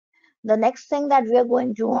The next thing that we are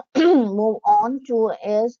going to move on to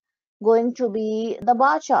is going to be the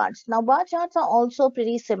bar charts. Now, bar charts are also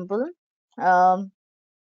pretty simple. Um,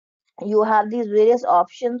 you have these various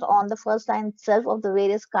options on the first line itself of the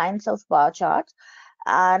various kinds of bar charts,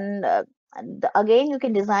 and again you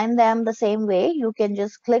can design them the same way. You can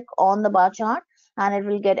just click on the bar chart and it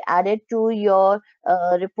will get added to your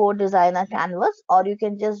report designer canvas, or you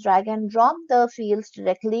can just drag and drop the fields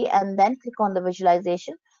directly and then click on the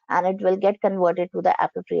visualization, and it will get converted to the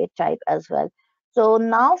appropriate type as well. So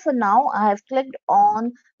now, for now, I have clicked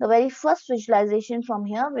on the very first visualization from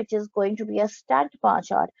here, which is going to be a stacked bar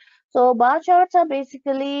chart. So bar charts are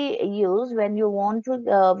basically used when you want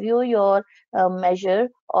to view your measure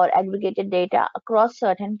or aggregated data across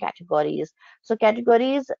certain categories. So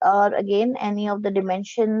categories are again any of the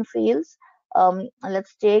dimension fields.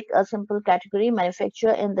 Let's take a simple category,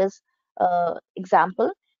 manufacturer, in this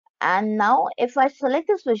example. And now if I select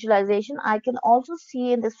this visualization, I can also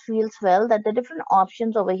see in this fields well that the different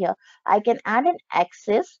options over here. I can add an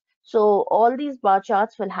axis. So all these bar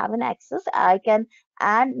charts will have an axis. I can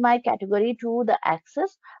add my category to the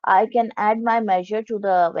axis. I can add my measure to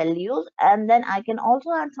the values, and then I can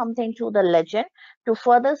also add something to the legend to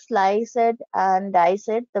further slice it and dice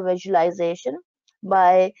it, the visualization,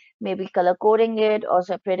 by maybe color coding it or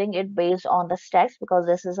separating it based on the stacks, because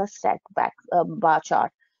this is a stacked bar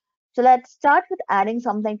chart. So let's start with adding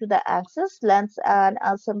something to the axis. Let's add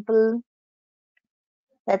a simple,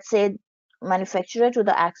 let's say, manufacturer to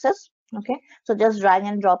the axis. Okay, so just drag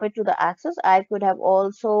and drop it to the axis. I could have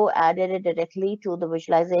also added it directly to the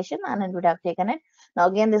visualization and it would have taken it. Now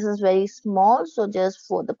again, this is very small, so just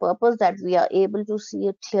for the purpose that we are able to see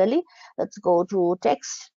it clearly, let's go to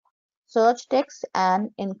text, search text, and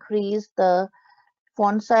increase the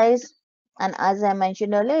font size. And as I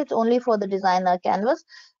mentioned earlier, it's only for the designer canvas.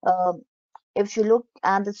 um, if you look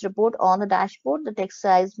at this report on the dashboard, the text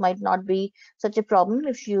size might not be such a problem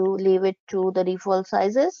if you leave it to the default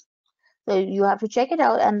sizes. So you have to check it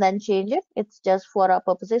out and then change it. It's just for our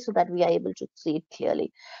purposes so that we are able to see it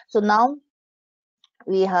clearly. So now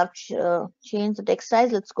we have changed the text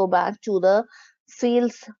size. Let's go back to the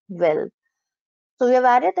fields well. So we have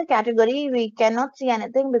added the category. We cannot see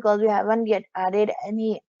anything because we haven't yet added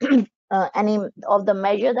any of the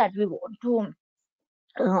measure that we want to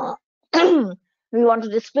uh, we want to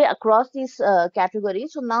display across these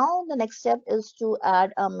categories. So now the next step is to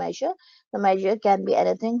add a measure. The measure can be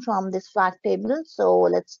anything from this fact table. So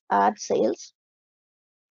let's add sales.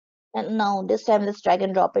 And now this time let's drag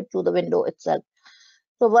and drop it to the window itself.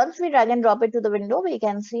 So once we drag and drop it to the window, we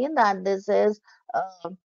can see that this is a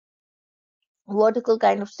vertical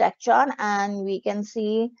kind of stack chart, and we can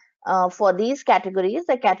see for these categories,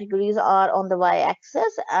 the categories are on the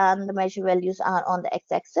y-axis and the measure values are on the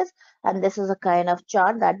x-axis, and this is a kind of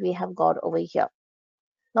chart that we have got over here.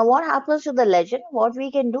 Now what happens to the legend? What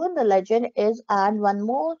we can do in the legend is add one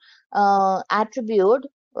more attribute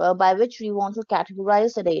by which we want to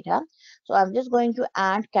categorize the data. So I'm just going to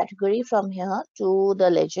add category from here to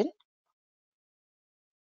the legend.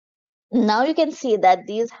 Now you can see that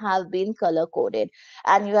these have been color coded,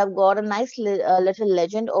 and you have got a nice little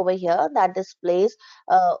legend over here that displays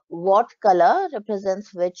what color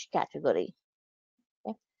represents which category.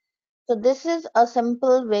 Okay. So this is a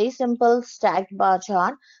simple, very simple stacked bar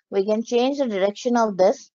chart. We can change the direction of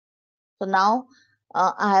this. So now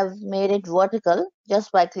I have made it vertical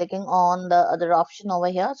just by clicking on the other option over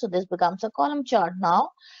here. So this becomes a column chart now,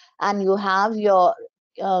 and you have your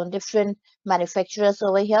different manufacturers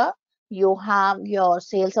over here. You have your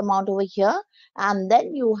sales amount over here, and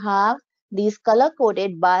then you have these color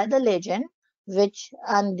coded by the legend, which,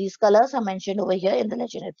 and these colors are mentioned over here in the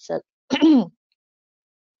legend itself.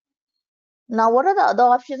 Now, what are the other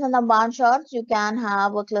options in the bar charts? You can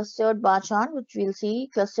have a clustered bar chart, which we'll see,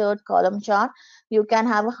 clustered column chart. You can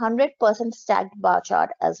have a 100% stacked bar chart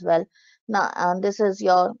as well. Now, and this is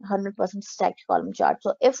your 100% stacked column chart.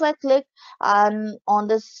 So if I click on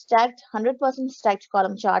this stacked 100% stacked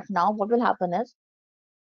column chart, now what will happen is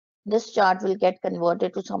this chart will get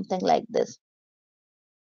converted to something like this.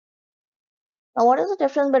 Now, what is the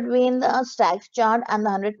difference between the stacked chart and the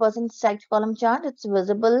 100% stacked column chart? It's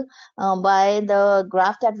visible by the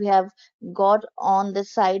graph that we have got on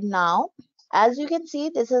this side now. As you can see,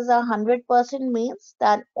 this is 100% means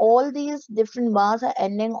that all these different bars are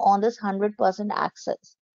ending on this 100%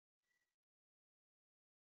 axis.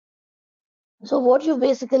 So what you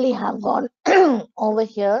basically have got over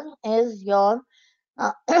here is your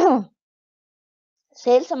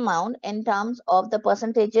sales amount in terms of the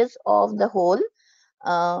percentages of the whole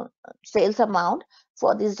uh, sales amount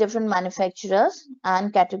for these different manufacturers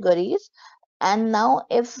and categories. And now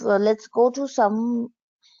if let's go to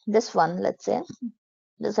this one, let's say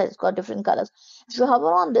this has got different colors. If you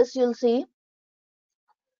hover on this, you'll see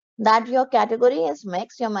that your category is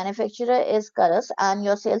mixed, your manufacturer is colors, and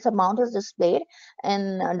your sales amount is displayed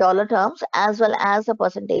in dollar terms as well as a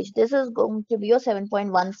percentage. This is going to be your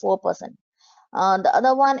 7.14%. The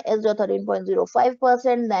other one is your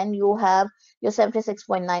 13.05%. Then you have your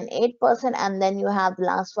 76.98%, and then you have the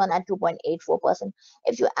last one at 2.84%.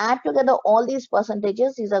 If you add together all these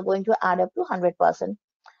percentages, these are going to add up to 100%.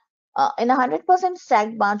 In a 100%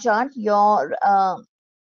 stacked bar chart, your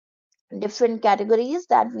different categories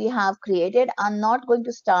that we have created are not going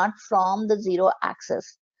to start from the zero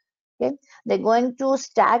axis. Okay, they're going to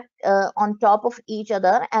stack on top of each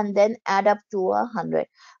other and then add up to 100.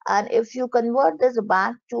 And if you convert this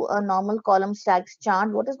back to a normal column stacked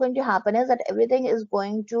chart, what is going to happen is that everything is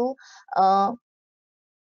going to uh,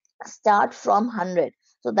 start from 100.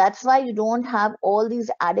 So that's why you don't have all these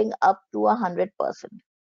adding up to 100%.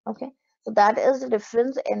 Okay, so that is the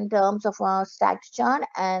difference in terms of a stacked chart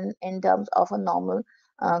and in terms of a normal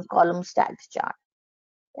column stacked chart.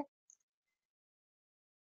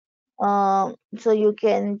 So you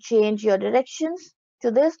can change your directions to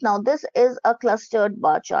this. Now this is a clustered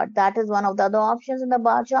bar chart. That is one of the other options in the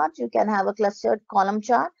bar chart. You can have a clustered column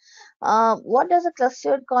chart. What does a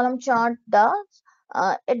clustered column chart does?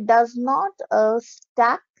 It does not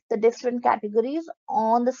stack the different categories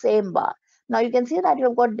on the same bar. Now you can see that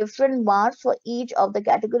you've got different bars for each of the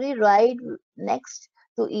category right next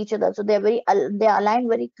to each other. So they're aligned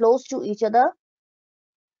very close to each other,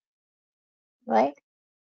 right?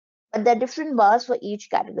 But there are different bars for each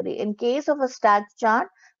category. In case of a stacked chart,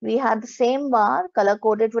 we have the same bar color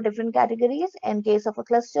coded for different categories. In case of a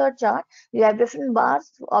clustered chart, we have different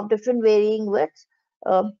bars of different varying widths,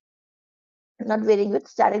 uh, not varying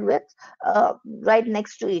widths, static widths, right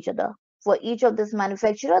next to each other. For each of this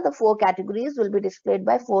manufacturer, the four categories will be displayed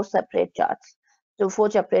by four separate charts. So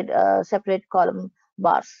four separate column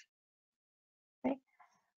bars. Right?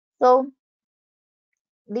 So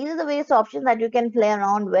these are the various options that you can play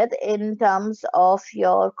around with in terms of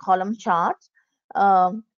your column charts.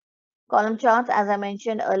 Um, Column charts, as I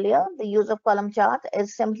mentioned earlier, the use of column charts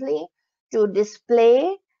is simply to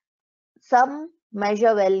display some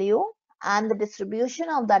measure value and the distribution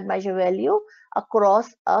of that measure value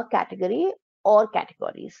across a category or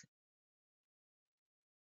categories.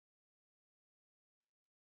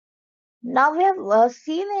 Now we have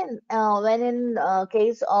seen when in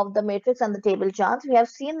case of the matrix and the table charts, we have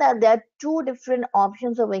seen that there are two different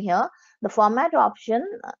options over here. The format option,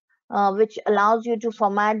 which allows you to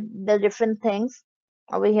format the different things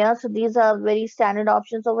over here. So these are very standard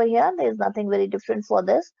options over here. There is nothing very different for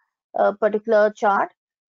this particular chart.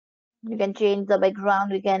 You can change the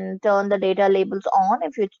background. You can turn the data labels on.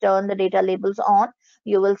 If you turn the data labels on,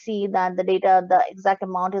 you will see that the exact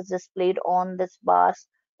amount is displayed on this bar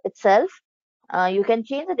itself. You can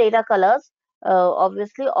change the data colors,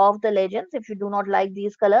 obviously, of the legends. If you do not like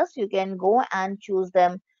these colors, you can go and choose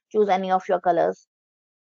them. Choose any of your colors,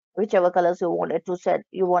 whichever colors you want to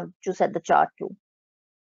set the chart to.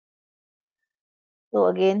 So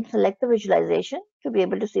again, select the visualization to be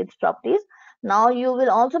able to see its properties. Now you will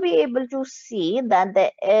also be able to see that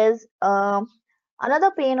there is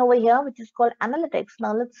another pane over here, which is called analytics.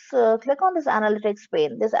 Now let's click on this analytics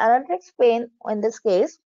pane. This analytics pane, in this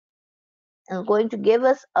case, is going to give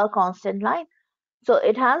us a constant line. So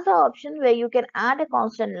it has the option where you can add a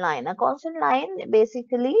constant line. A constant line,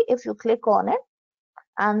 basically, if you click on it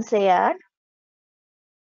and say add,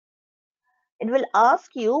 it will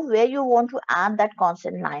ask you where you want to add that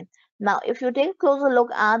constant line. Now, if you take a closer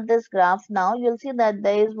look at this graph now, you'll see that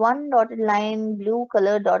there is one dotted line, blue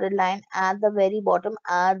color dotted line at the very bottom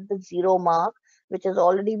at the 0 mark, which has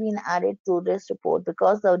already been added to this report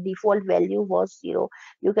because the default value was 0.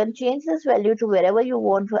 You can change this value to wherever you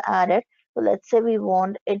want to add it. So let's say we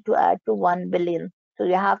want it to add to 1 billion. So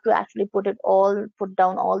you have to actually put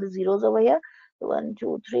down all the zeros over here. So 1,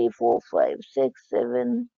 2, 3, 4, 5, 6,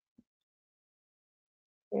 7,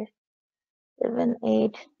 7,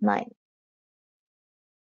 8, 9.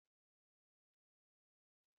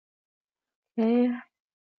 Okay.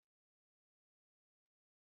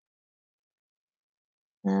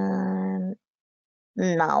 And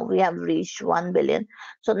now we have reached 1 billion.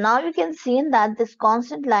 So now you can see that this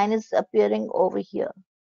constant line is appearing over here.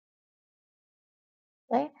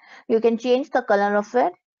 Right? You can change the color of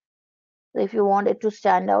it. So if you want it to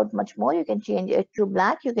stand out much more, you can change it to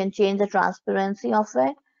black. You can change the transparency of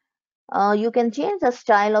it. You can change the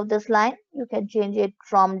style of this line. You can change it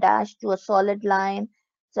from dash to a solid line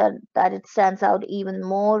so that it stands out even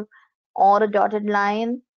more, or a dotted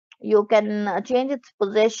line, You can change its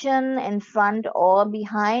position in front or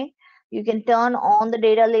behind. You can turn on the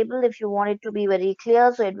data label if you want it to be very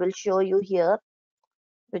clear. So it will show you here,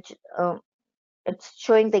 which it's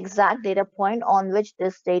showing the exact data point on which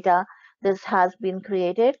this has been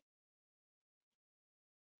created.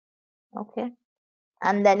 Okay.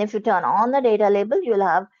 And then if you turn on the data label, you'll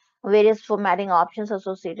have various formatting options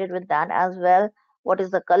associated with that as well. What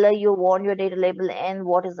is the color you want your data label in,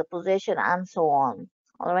 what is the position, and so on.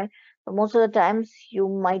 All right. So most of the times you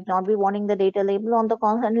might not be wanting the data label on the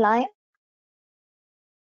constant line.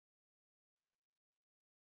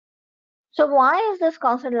 So why is this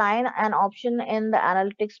constant line an option in the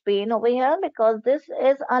analytics pane over here? Because this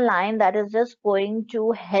is a line that is just going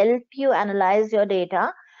to help you analyze your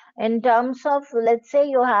data in terms of, let's say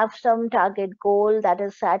you have some target goal that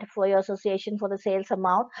is set for your association for the sales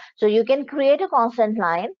amount. So you can create a constant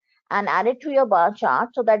line and add it to your bar chart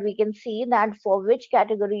so that we can see that for which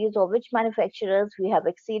categories or which manufacturers we have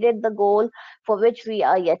exceeded the goal, for which we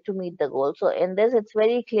are yet to meet the goal. So in this, it's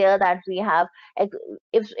very clear that we have,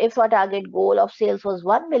 if our target goal of sales was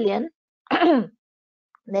 1 million, then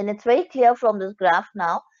it's very clear from this graph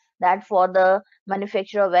now that for the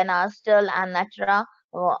manufacturer of Venastel and Natura,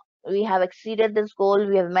 uh, we have exceeded this goal.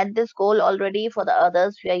 We have met this goal already. For the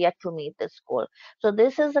others, we are yet to meet this goal. So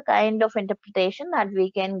this is the kind of interpretation that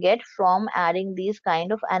we can get from adding these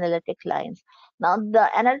kind of analytic lines. Now, the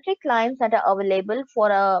analytic lines that are available for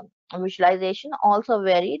a visualization also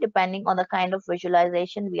vary depending on the kind of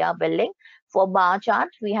visualization we are building. For bar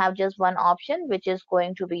charts, we have just one option, which is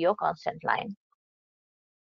going to be your constant line.